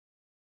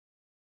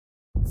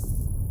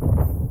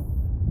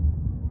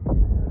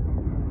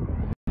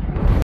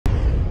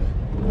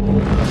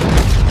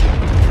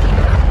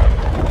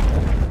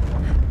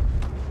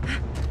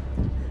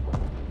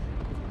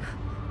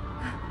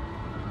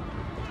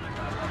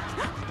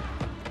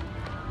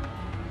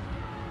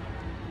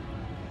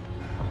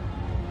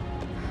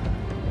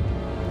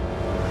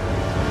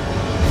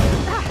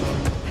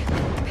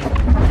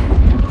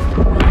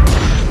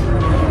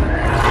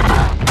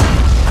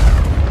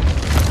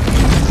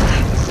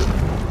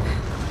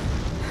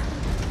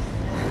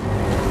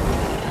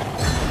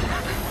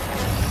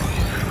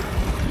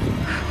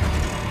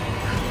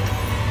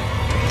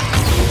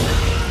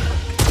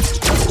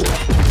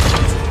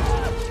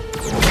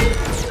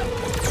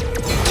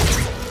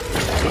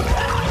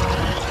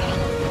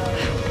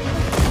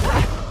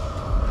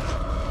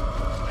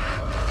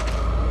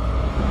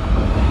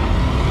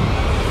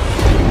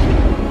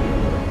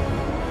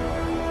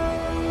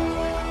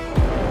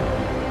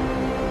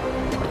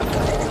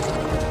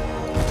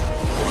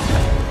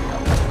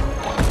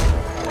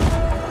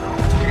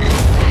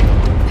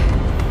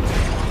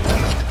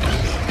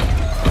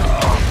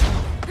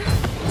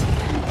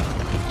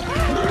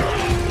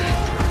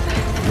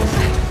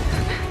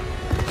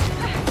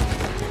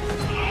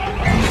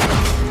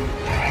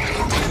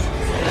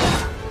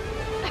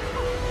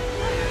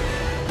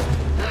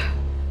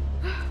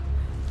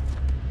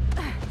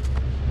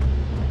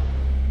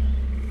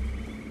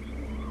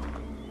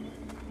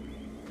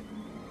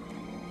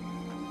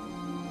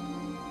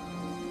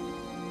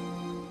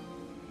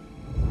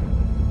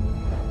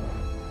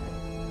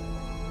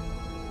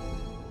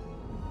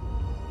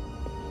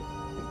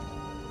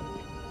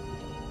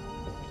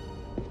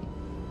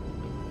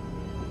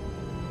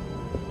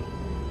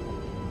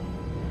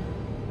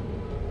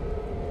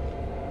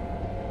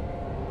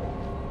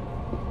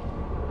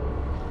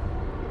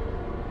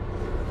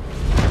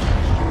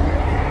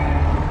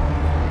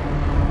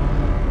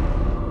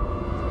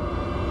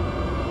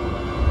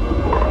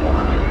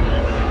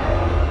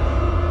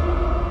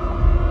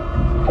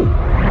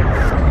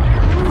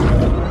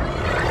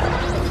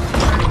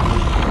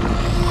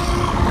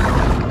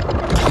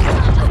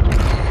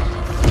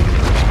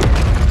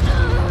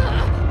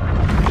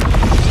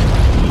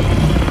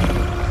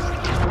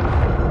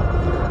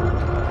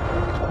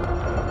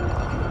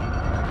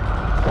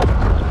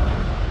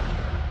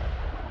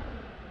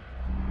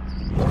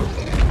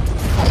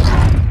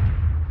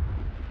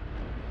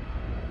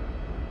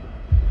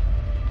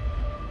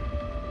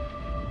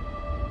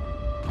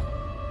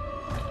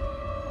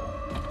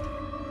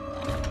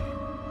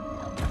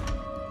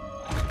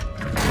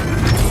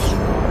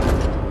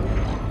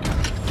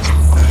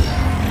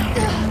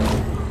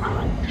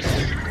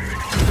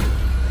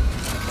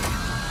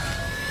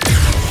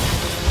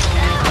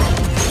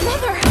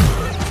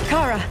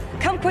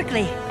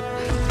quickly.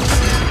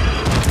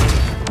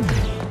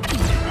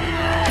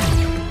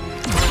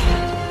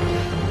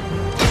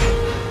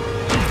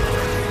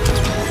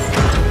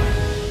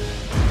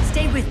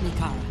 Stay with me,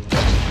 Kara.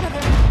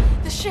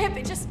 The ship,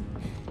 it just...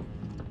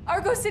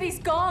 Argo City's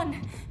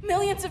gone.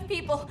 Millions of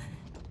people.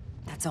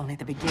 That's only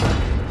the beginning.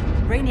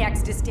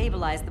 Brainiac's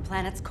destabilized the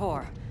planet's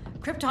core.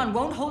 Krypton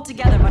won't hold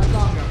together much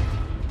longer.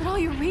 But all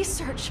your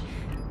research,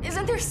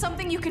 isn't there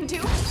something you can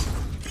do?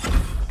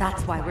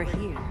 That's why we're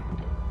here.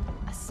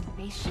 A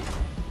spaceship?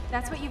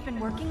 That's what you've been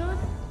working on?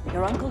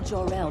 Your Uncle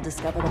Jor-El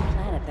discovered a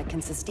planet that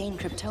can sustain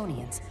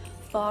Kryptonians,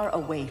 far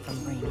away from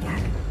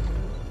Brainiac.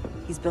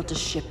 He's built a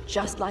ship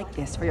just like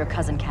this for your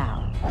cousin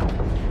Cal.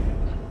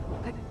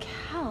 But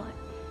Cal...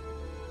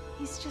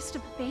 he's just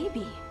a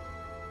baby.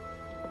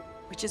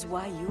 Which is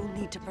why you'll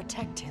need to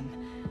protect him.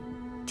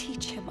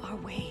 Teach him our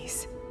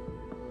ways.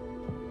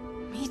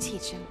 Me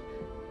teach him?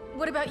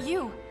 What about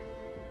you?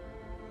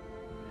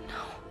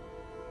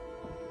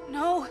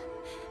 No.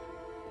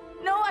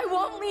 No, I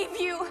won't leave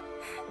you.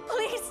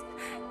 Please,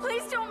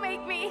 please don't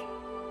make me.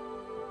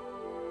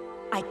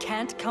 I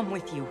can't come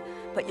with you,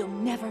 but you'll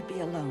never be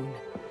alone.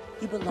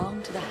 You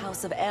belong to the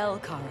House of El,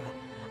 Kara.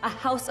 A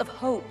house of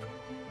hope.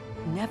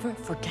 Never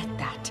forget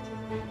that.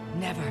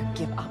 Never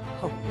give up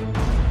hope.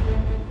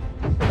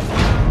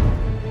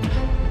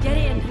 Get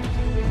in!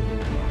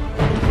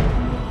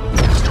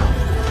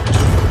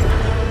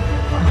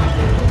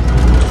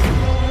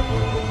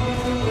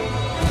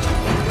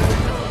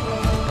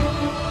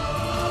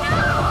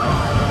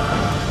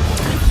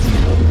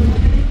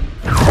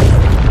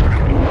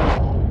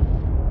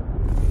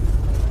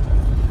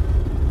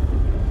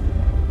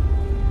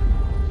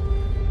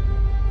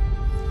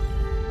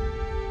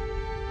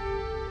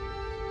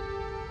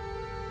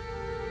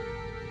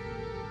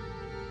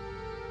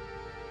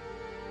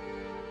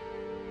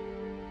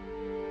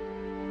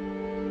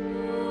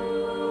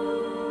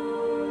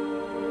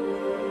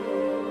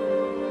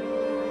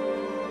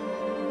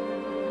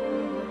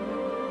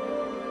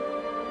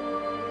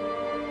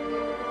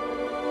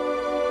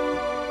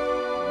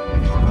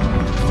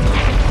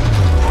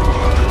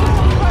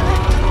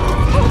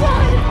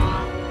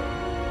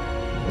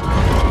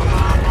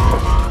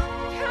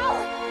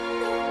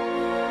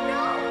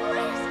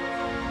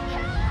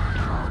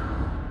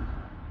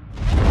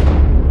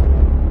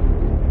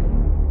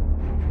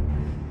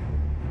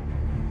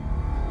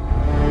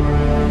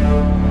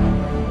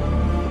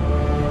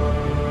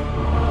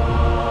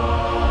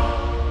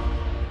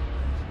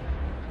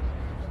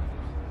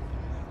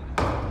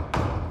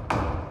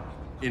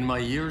 In my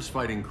years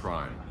fighting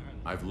crime,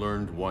 I've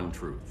learned one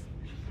truth.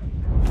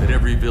 That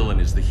every villain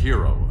is the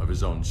hero of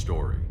his own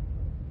story.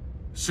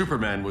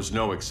 Superman was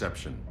no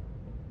exception.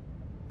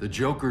 The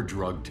Joker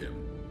drugged him,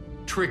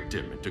 tricked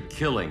him into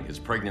killing his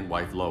pregnant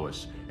wife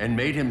Lois, and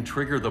made him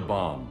trigger the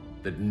bomb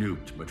that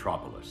nuked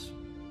Metropolis.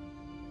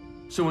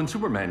 So when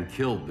Superman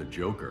killed the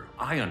Joker,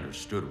 I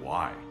understood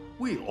why.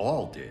 We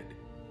all did.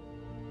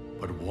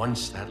 But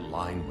once that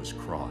line was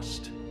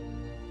crossed,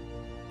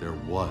 there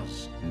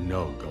was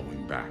no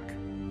going back.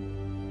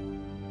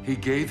 He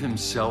gave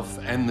himself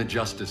and the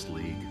Justice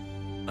League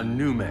a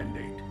new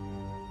mandate.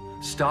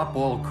 Stop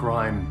all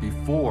crime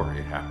before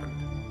it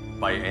happened,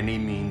 by any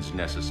means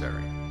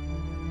necessary.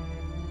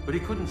 But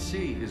he couldn't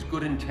see his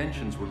good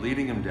intentions were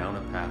leading him down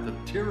a path of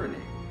tyranny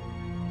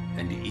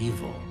and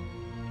evil.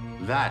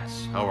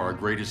 That's how our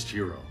greatest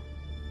hero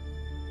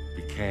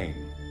became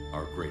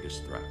our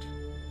greatest threat.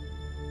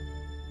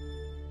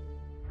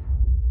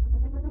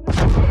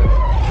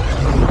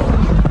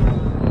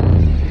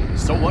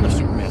 So what if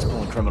Superman's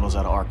pulling criminals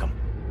out of Arkham?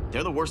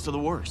 They're the worst of the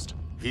worst.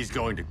 He's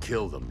going to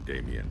kill them,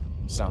 Damian.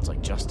 Sounds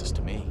like justice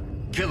to me.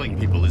 Killing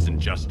people isn't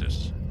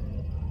justice.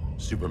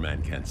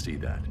 Superman can't see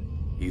that.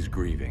 He's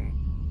grieving.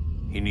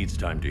 He needs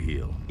time to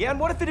heal. Yeah, and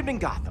what if it had been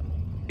Gotham?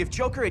 If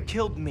Joker had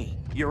killed me,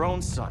 your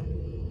own son?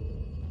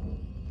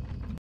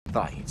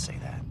 Thought he'd say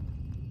that.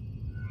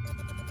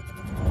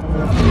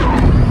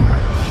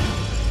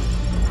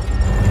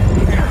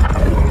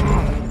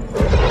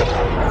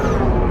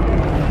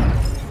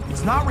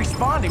 It's not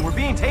responding. We're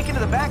being taken to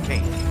the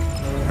Batcave.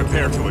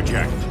 Prepare to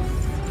eject.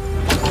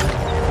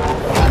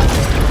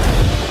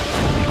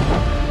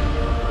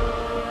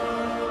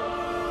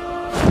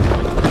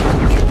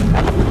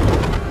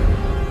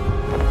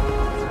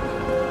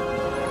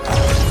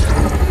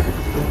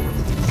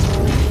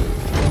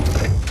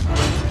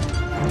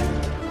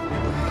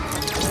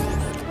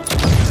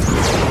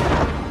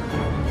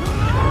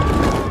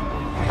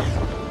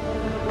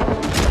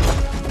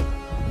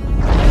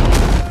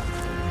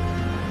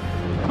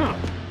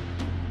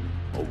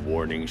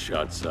 Warning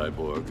shot,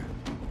 Cyborg.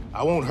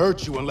 I won't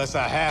hurt you unless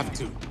I have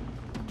to.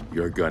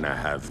 You're gonna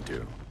have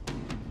to.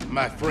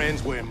 My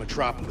friends were in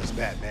Metropolis,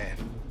 Batman.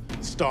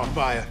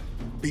 Starfire,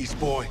 Beast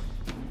Boy,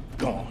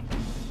 gone.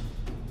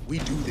 We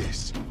do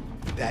this.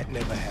 That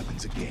never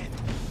happens again.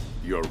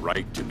 You're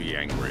right to be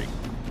angry,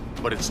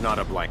 but it's not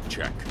a blank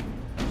check.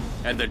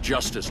 And the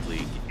Justice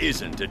League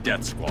isn't a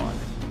death squad.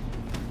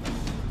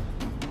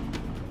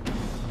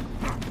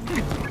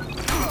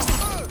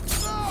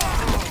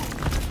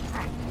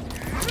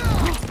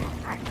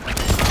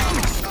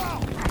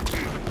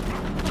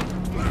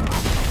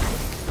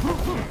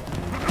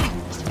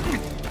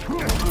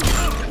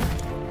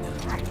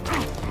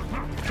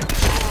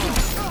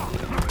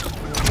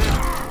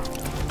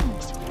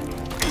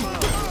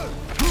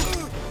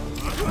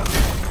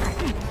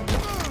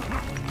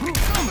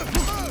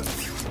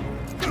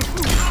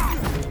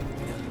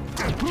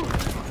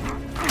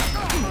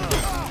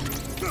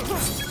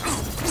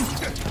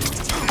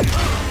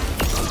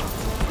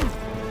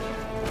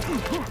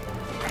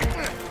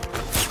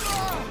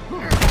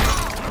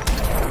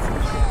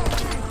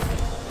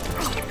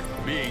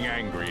 Being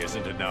angry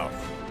isn't enough.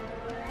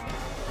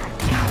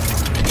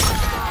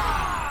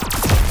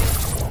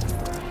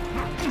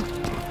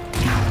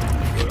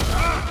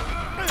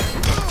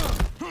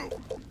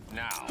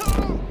 Now.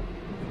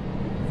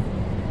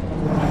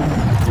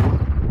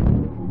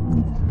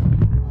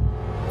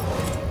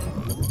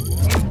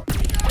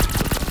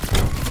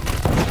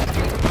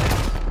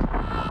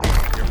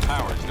 Your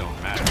powers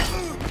don't matter.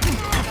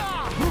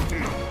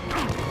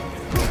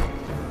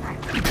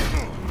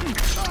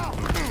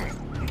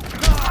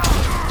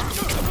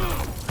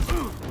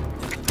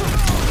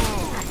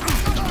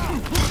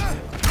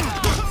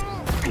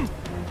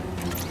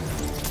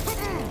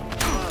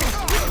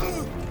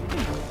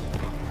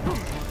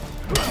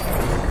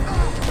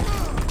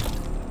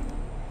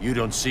 You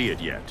don't see it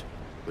yet,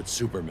 but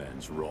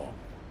Superman's wrong.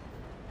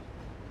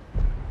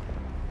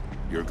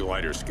 Your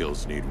glider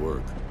skills need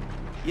work.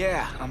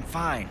 Yeah, I'm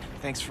fine.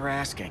 Thanks for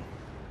asking.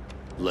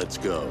 Let's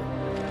go.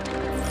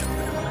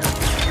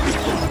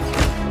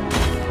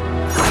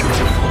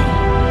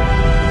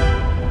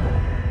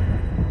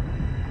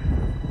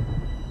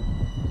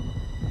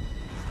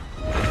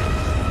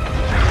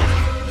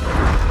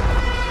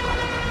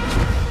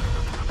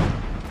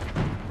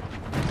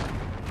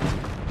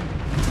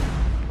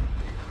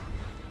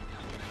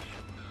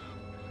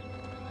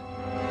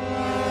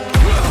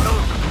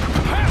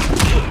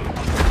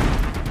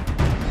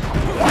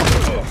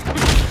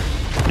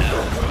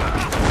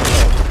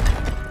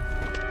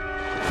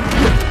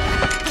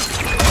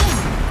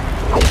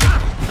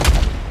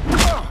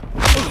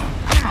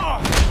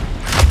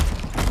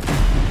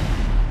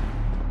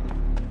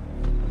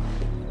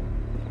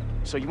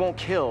 So you won't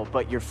kill,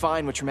 but you're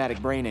fine with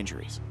traumatic brain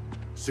injuries.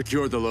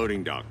 Secure the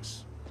loading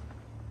docks.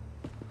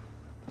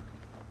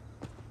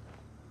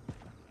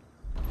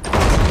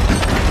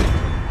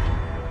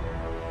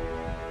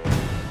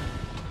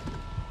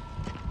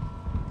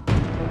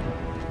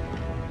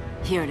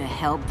 Here to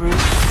help, Bruce?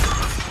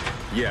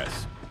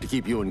 Yes, To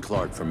keep you and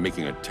Clark from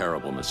making a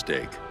terrible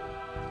mistake.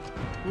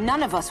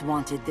 None of us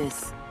wanted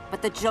this,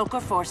 but the Joker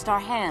forced our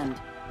hand.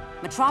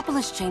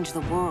 Metropolis changed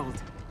the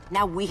world.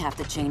 Now we have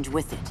to change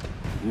with it.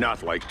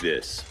 Not like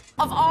this.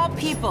 Of all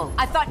people,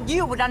 I thought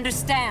you would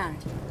understand.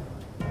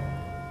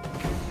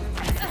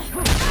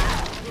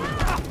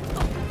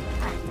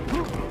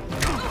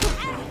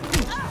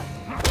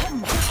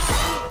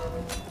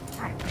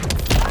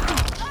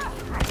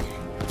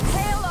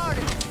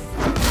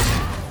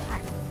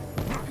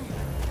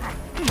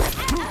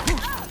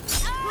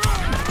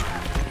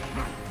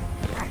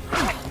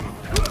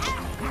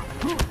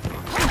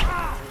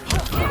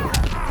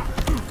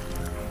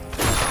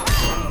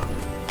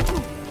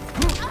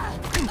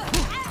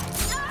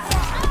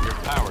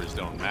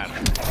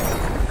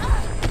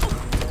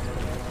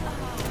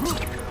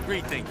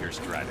 Rethink your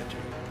strategy.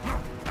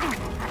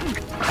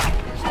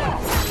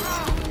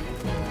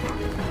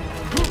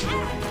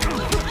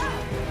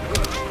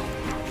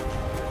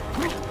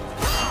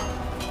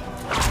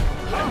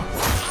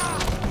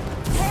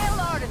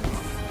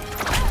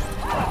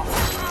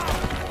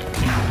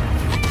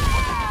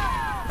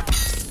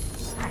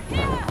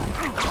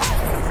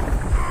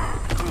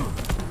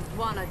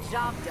 Want a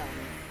job done?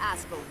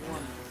 Ask a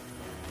woman.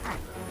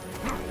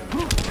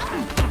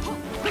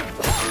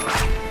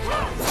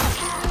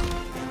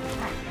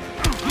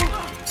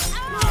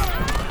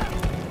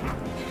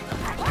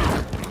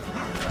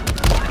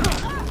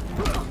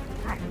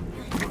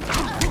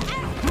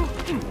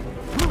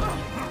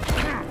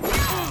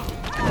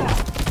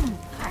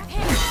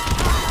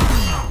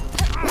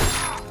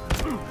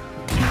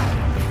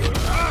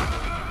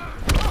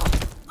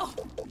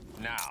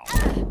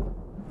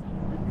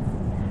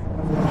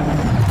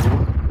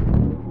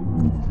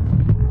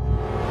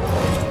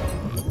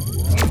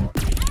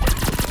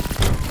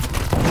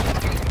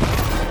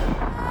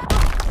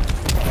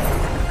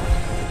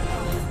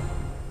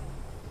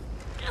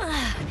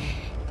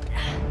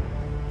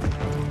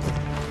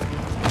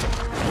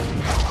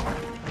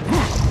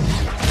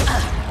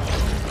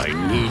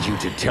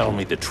 To tell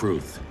me the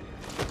truth.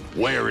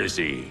 Where is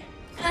he?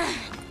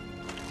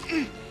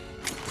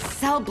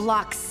 Cell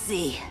Block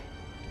C.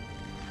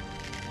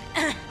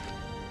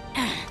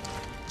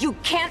 You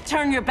can't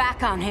turn your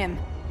back on him.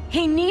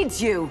 He needs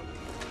you.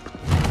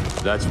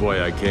 That's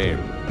why I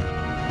came.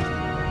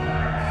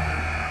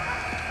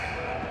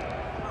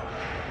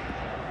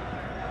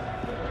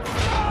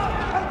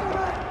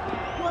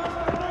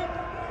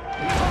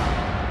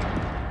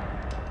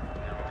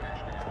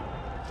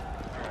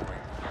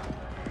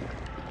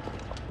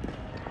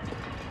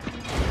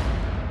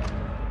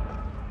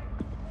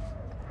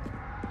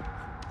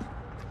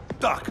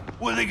 Doc,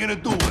 what are they gonna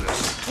do with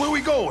us? Where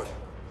we going?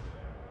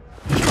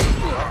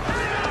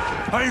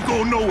 I ain't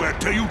going nowhere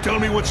till you tell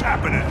me what's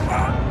happening.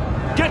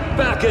 Get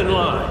back in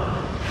line!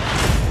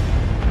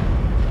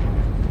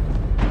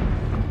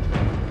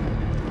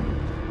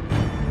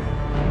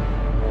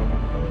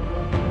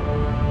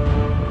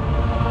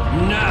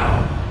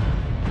 Now!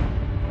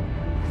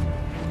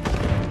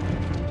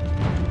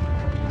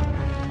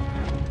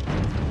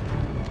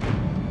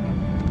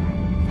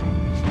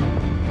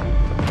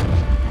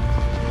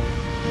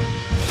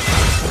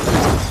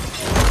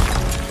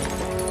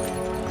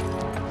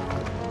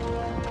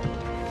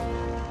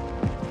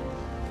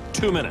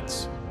 Two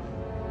minutes.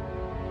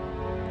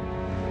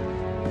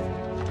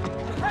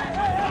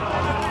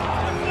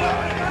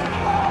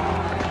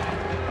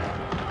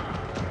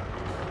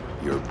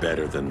 You're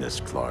better than this,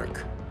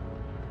 Clark.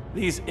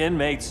 These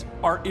inmates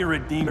are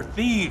irredeemable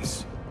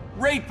thieves,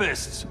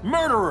 rapists,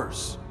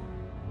 murderers,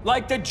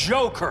 like the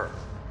Joker.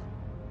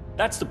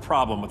 That's the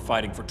problem with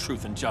fighting for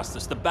truth and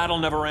justice. The battle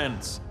never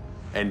ends.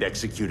 And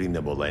executing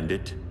them will end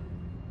it?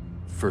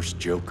 First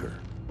Joker,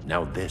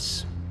 now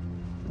this.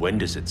 When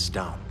does it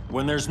stop?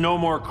 When there's no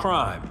more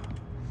crime.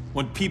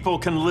 When people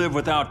can live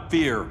without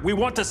fear. We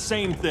want the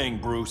same thing,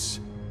 Bruce.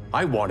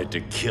 I wanted to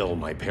kill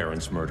my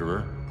parents'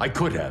 murderer. I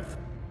could have.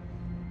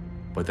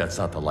 But that's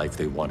not the life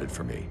they wanted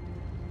for me.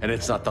 And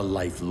it's not the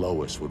life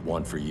Lois would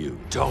want for you.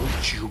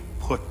 Don't you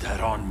put that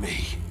on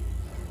me.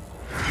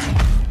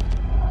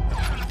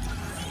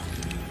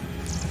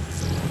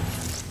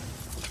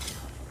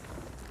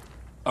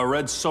 A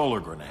red solar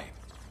grenade.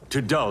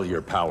 To dull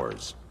your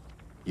powers,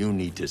 you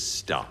need to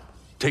stop.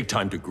 Take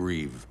time to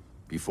grieve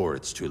before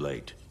it's too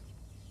late.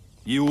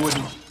 You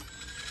wouldn't...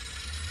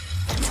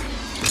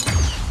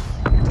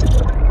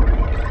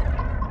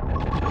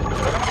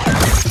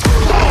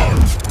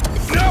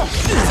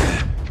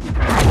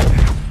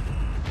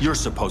 You're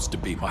supposed to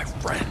be my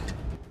friend.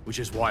 Which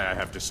is why I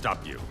have to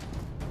stop you.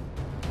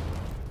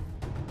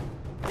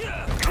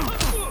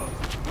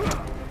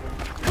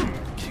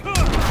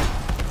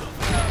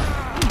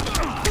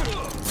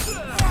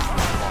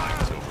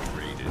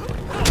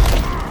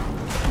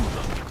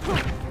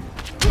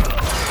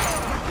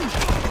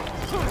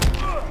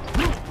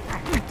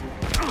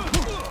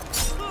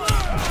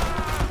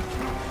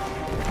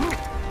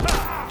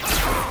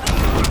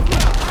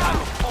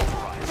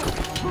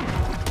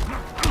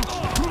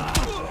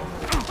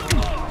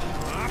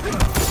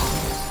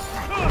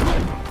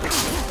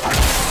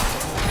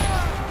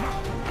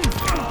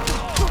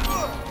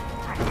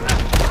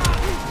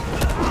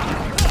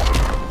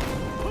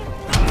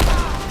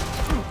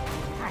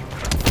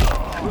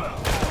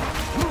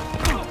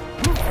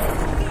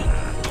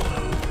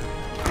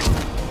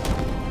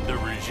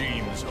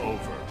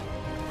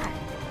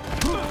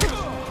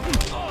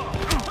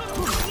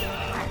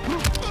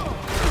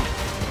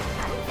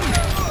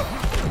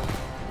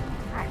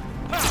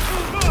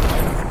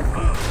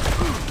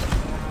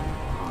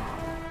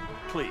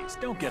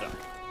 Get up.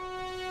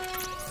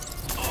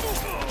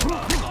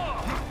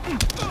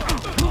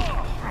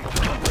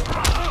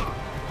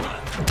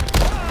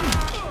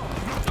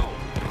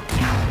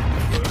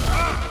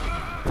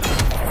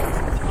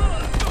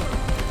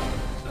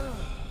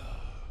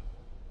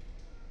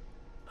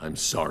 I'm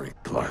sorry,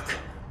 Clark.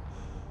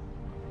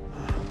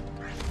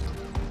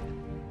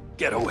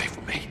 Get away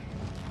from me.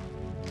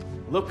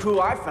 Look who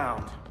I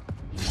found.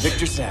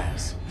 Victor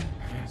Zsasz.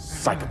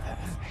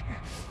 Psychopath.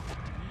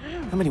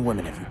 How many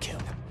women have you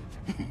killed?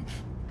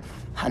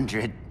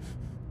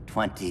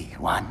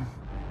 121.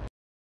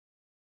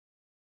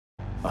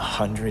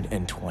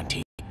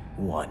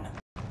 121.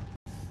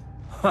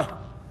 Huh.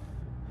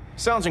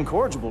 Sounds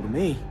incorrigible to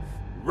me.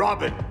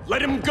 Robin,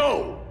 let him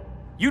go!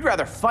 You'd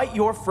rather fight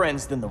your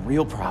friends than the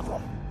real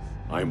problem.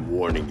 I'm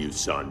warning you,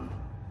 son.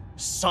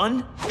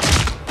 Son?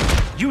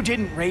 You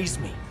didn't raise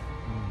me.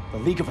 The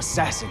League of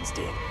Assassins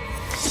did.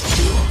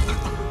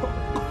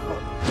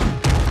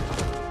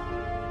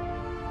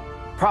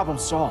 Problem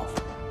solved.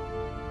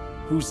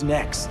 Who's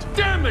next?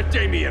 Damn it,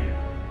 Damien!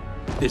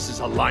 This is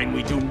a line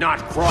we do not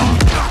cross!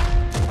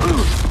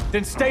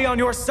 Then stay on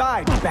your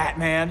side,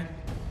 Batman.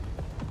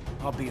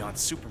 I'll be on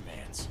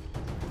Superman's.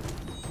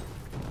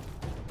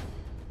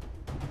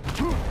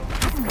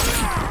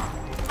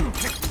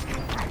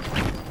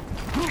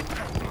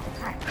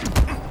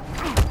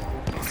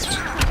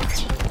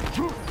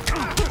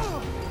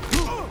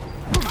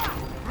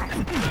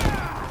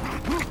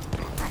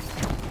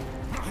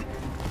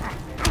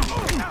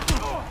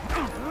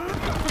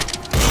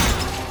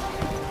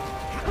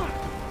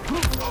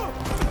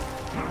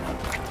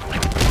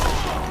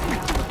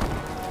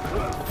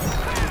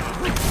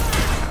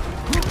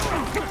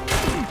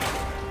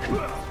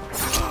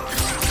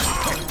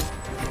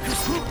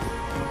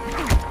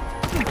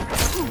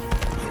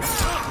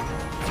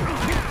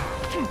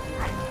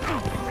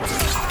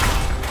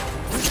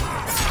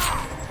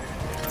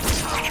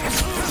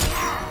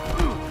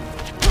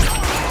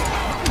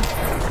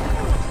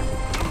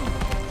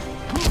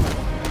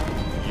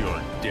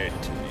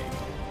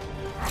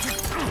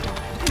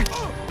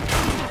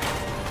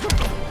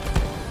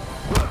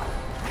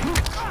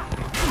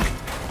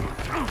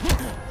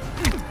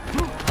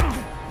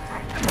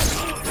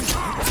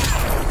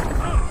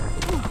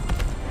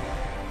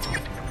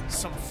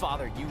 Some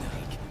father you make.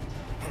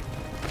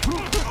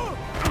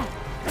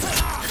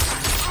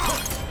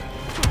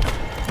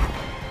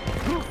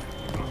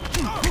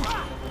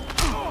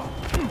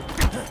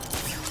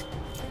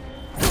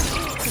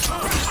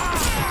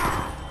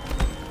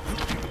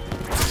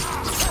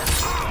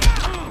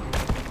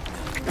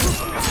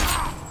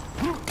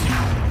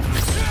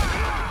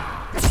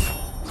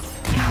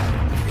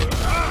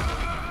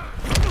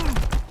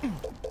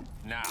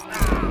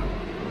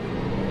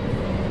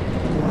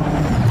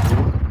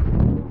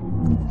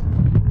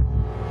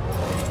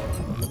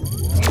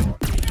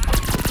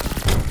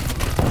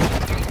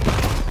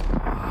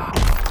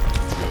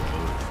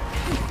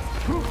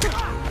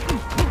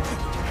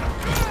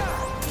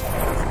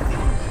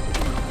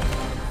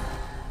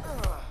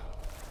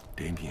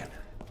 Damien.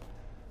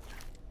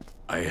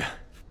 I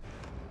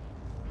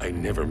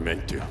never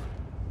meant to.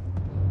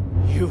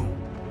 You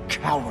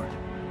coward.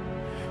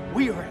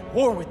 We are at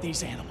war with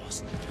these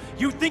animals.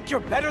 You think you're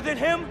better than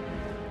him?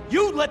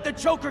 You let the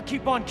Joker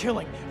keep on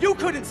killing. You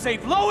couldn't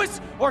save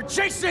Lois, or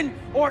Jason,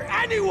 or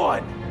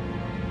anyone!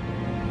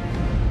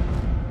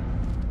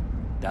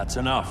 That's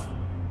enough.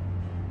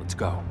 Let's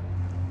go.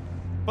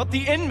 But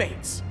the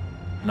inmates!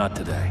 Not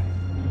today.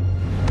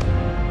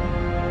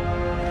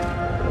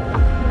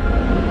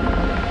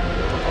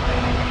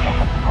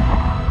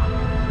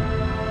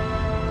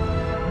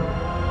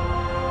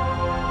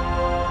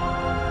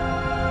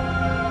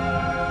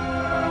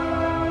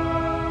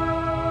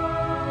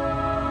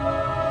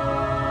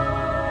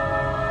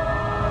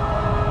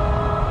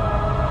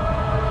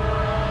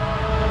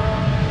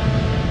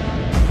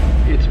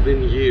 It's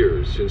been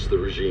years since the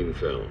regime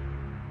fell.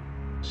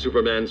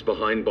 Superman's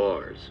behind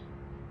bars.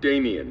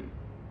 Damien,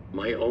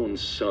 my own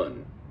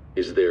son,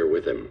 is there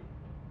with him.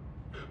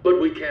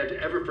 But we can't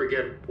ever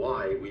forget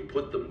why we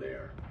put them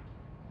there.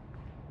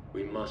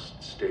 We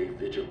must stay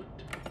vigilant.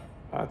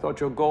 I thought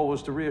your goal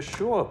was to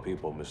reassure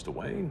people, Mr.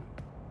 Wayne.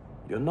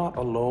 You're not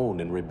alone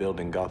in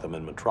rebuilding Gotham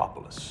and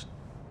Metropolis.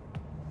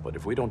 But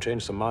if we don't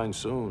change some minds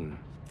soon...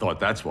 Thought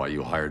that's why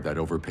you hired that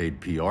overpaid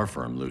PR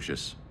firm,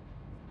 Lucius.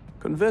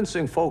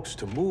 Convincing folks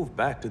to move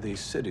back to these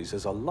cities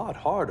is a lot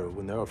harder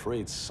when they're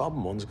afraid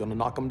someone's gonna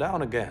knock them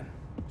down again.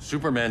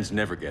 Superman's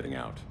never getting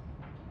out.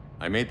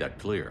 I made that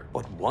clear.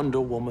 But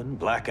Wonder Woman,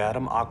 Black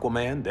Adam,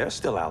 Aquaman, they're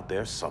still out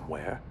there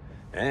somewhere.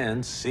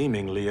 And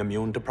seemingly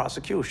immune to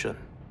prosecution.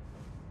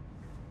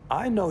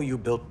 I know you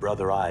built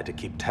Brother Eye to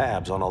keep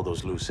tabs on all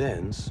those loose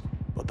ends,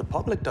 but the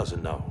public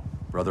doesn't know.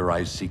 Brother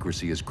Eye's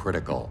secrecy is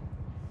critical.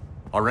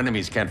 Our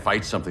enemies can't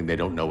fight something they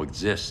don't know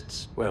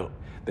exists. Well,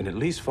 then at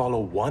least follow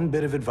one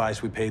bit of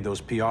advice we paid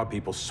those PR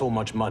people so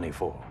much money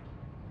for.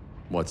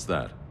 What's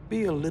that?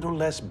 Be a little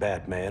less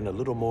Batman, a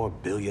little more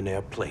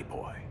billionaire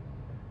playboy.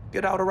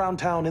 Get out around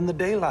town in the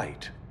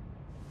daylight.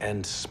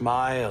 And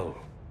smile.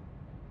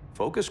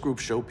 Focus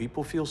groups show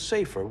people feel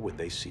safer when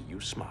they see you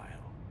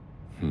smile.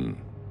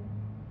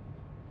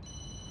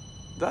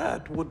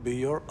 That would be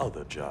your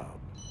other job.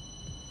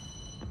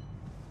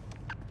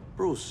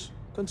 Bruce,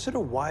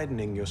 consider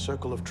widening your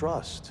circle of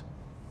trust.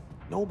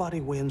 Nobody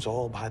wins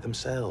all by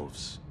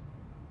themselves.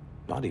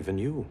 Not even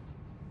you.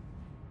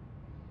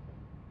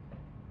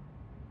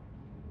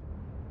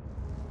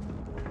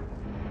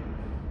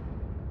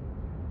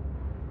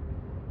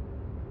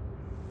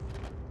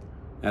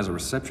 As a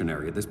reception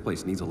area, this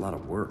place needs a lot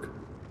of work.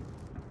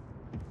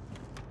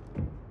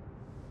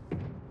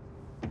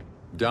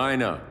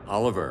 Dinah,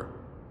 Oliver,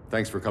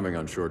 thanks for coming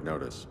on short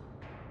notice.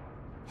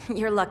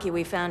 You're lucky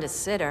we found a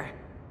sitter.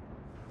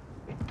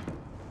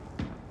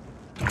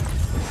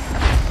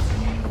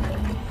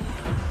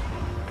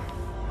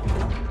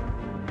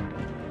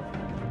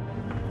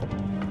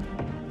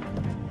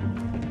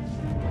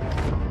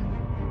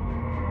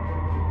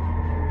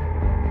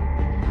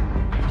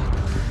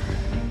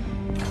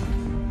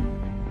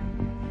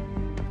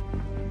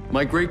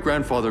 My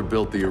great-grandfather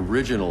built the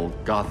original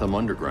Gotham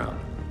Underground.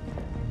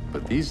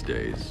 But these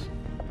days,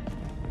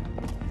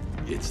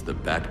 it's the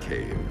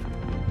Batcave.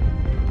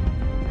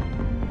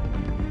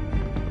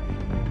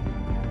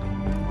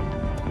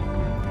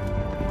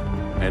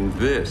 And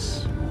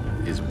this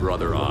is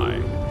Brother Eye.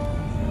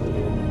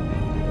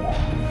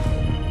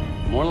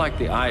 More like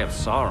the Eye of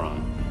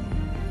Sauron.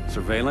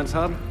 Surveillance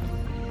hub?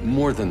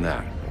 More than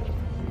that.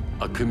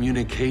 A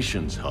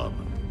communications hub,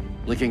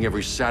 linking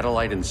every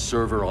satellite and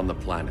server on the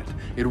planet.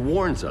 It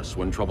warns us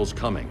when trouble's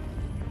coming,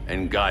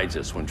 and guides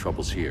us when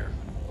trouble's here.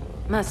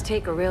 Must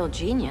take a real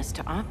genius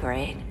to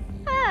operate.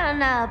 I don't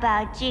know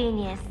about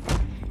genius,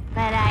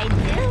 but I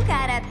do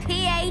got a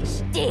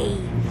PhD.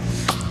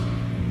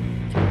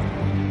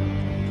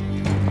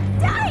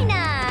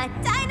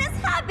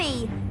 Dinah's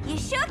hubby. You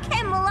sure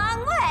came a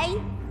long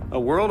way. A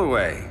world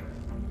away.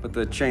 But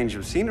the change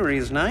of scenery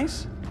is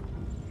nice.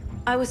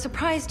 I was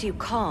surprised you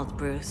called,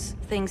 Bruce.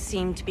 Things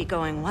seem to be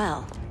going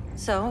well.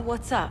 So,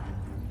 what's up?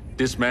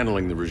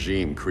 Dismantling the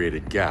regime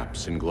created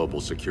gaps in global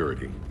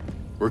security.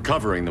 We're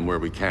covering them where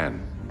we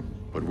can,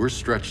 but we're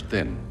stretched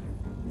thin,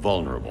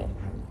 vulnerable.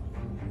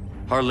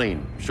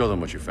 Harleen, show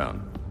them what you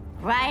found.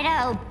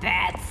 Righto,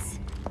 Bats.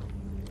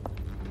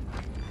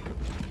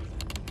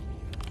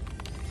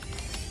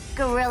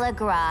 Gorilla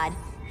Grodd,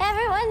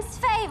 everyone's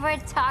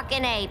favorite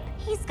talking ape.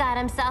 He's got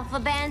himself a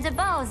band of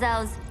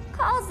bozos.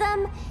 Calls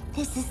them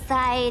the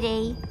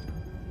Society.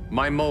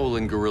 My mole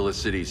in Gorilla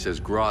City says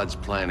Grodd's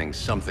planning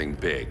something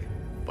big.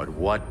 But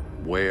what,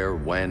 where,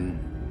 when,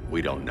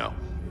 we don't know.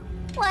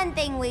 One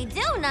thing we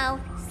do know,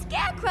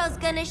 Scarecrow's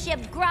gonna ship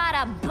Grodd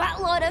a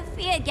buttload of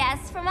fear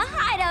gas from a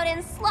hideout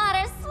in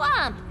Slaughter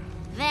Swamp.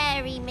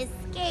 Very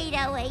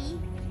mosquito-y.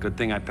 Good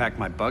thing I packed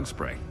my bug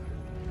spray.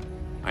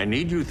 I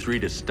need you three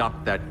to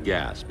stop that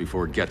gas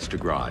before it gets to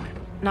Grodd.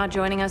 Not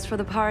joining us for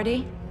the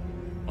party?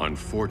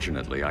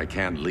 Unfortunately, I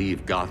can't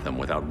leave Gotham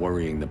without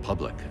worrying the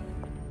public.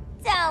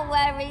 Don't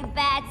worry,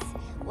 Bats.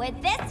 With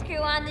this crew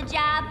on the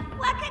job,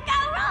 what could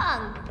go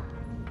wrong?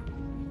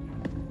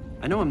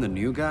 I know I'm the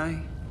new guy,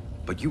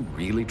 but you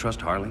really trust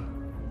Harley?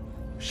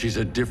 She's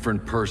a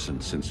different person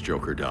since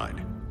Joker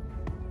died.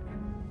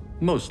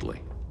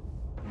 Mostly.